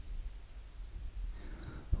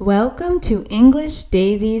Welcome to English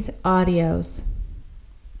Daisy's audios.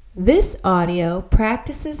 This audio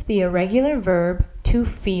practices the irregular verb to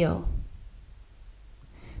feel.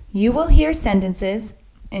 You will hear sentences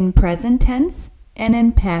in present tense and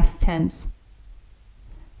in past tense.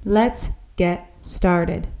 Let's get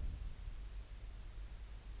started.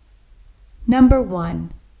 Number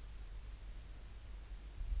 1.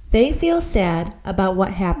 They feel sad about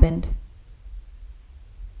what happened.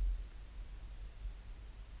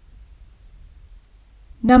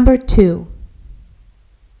 Number 2.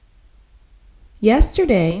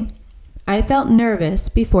 Yesterday, I felt nervous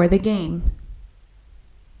before the game.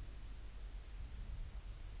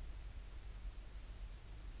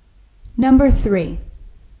 Number 3.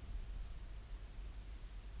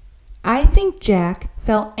 I think Jack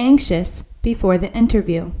felt anxious before the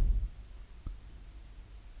interview.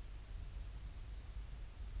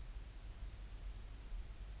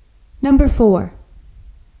 Number 4.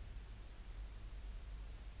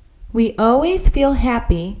 We always feel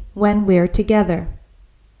happy when we're together.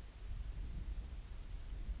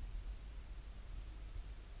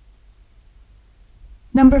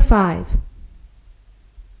 Number 5.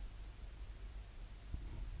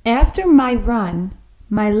 After my run,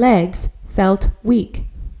 my legs felt weak.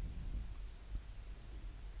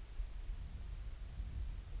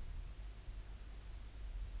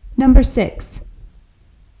 Number 6.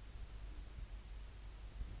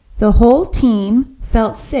 The whole team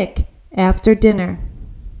felt sick after dinner.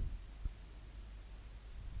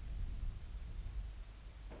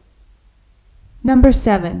 Number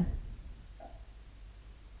 7.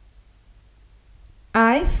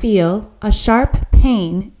 I feel a sharp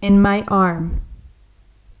pain in my arm.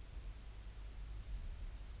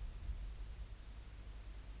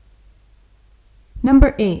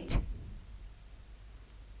 Number 8.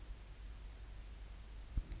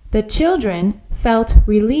 The children felt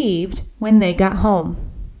relieved when they got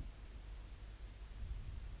home.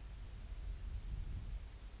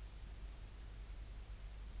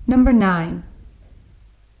 Number 9.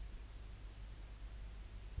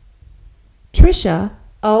 Trisha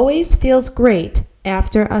always feels great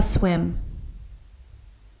after a swim.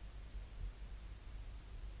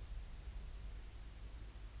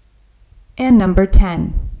 And number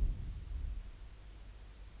 10.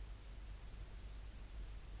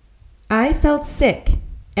 I felt sick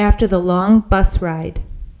after the long bus ride.